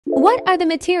What are the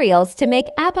materials to make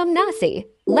apam nasi?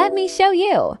 Let me show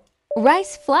you.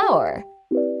 Rice flour,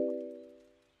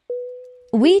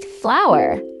 wheat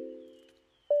flour,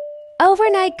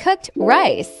 overnight cooked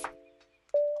rice,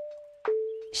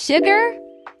 sugar,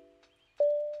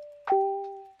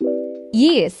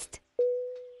 yeast,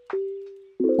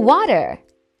 water,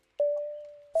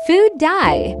 food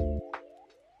dye,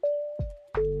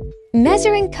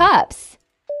 measuring cups,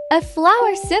 a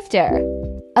flour sifter,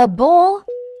 a bowl,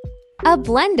 a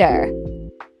blender.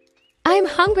 I'm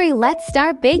hungry, let's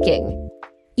start baking.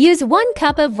 Use 1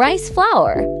 cup of rice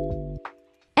flour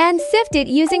and sift it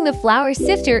using the flour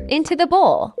sifter into the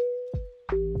bowl.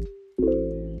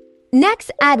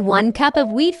 Next, add 1 cup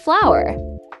of wheat flour.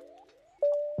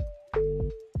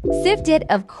 Sift it,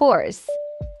 of course.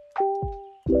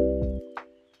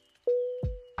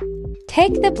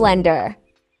 Take the blender.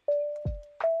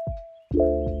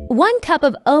 1 cup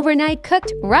of overnight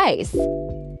cooked rice.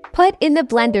 Put in the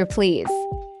blender, please.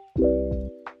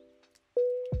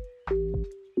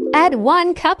 Add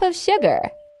 1 cup of sugar.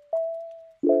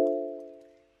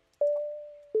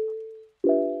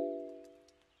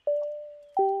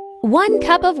 One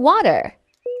cup of water.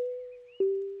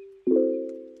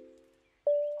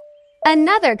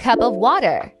 Another cup of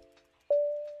water.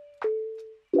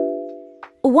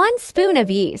 1 spoon of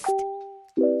yeast.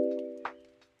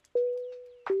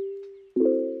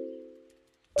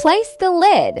 Place the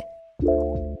lid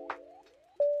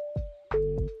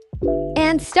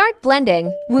and start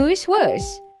blending. Whoosh, whoosh.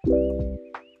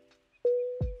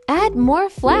 Add more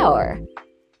flour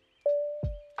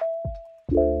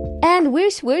and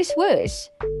whoosh, whoosh, whoosh.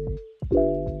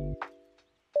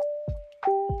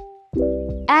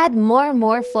 Add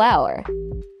more flour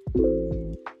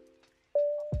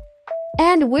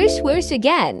and whoosh, whoosh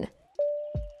again.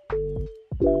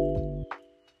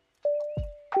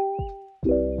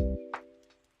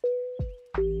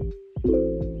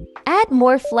 Add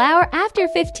more flour after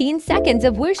 15 seconds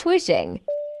of whoosh whooshing.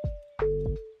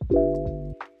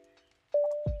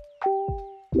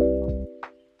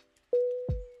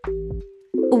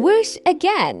 Whoosh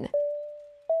again.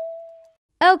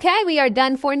 Okay, we are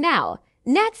done for now.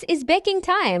 Next is baking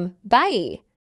time. Bye.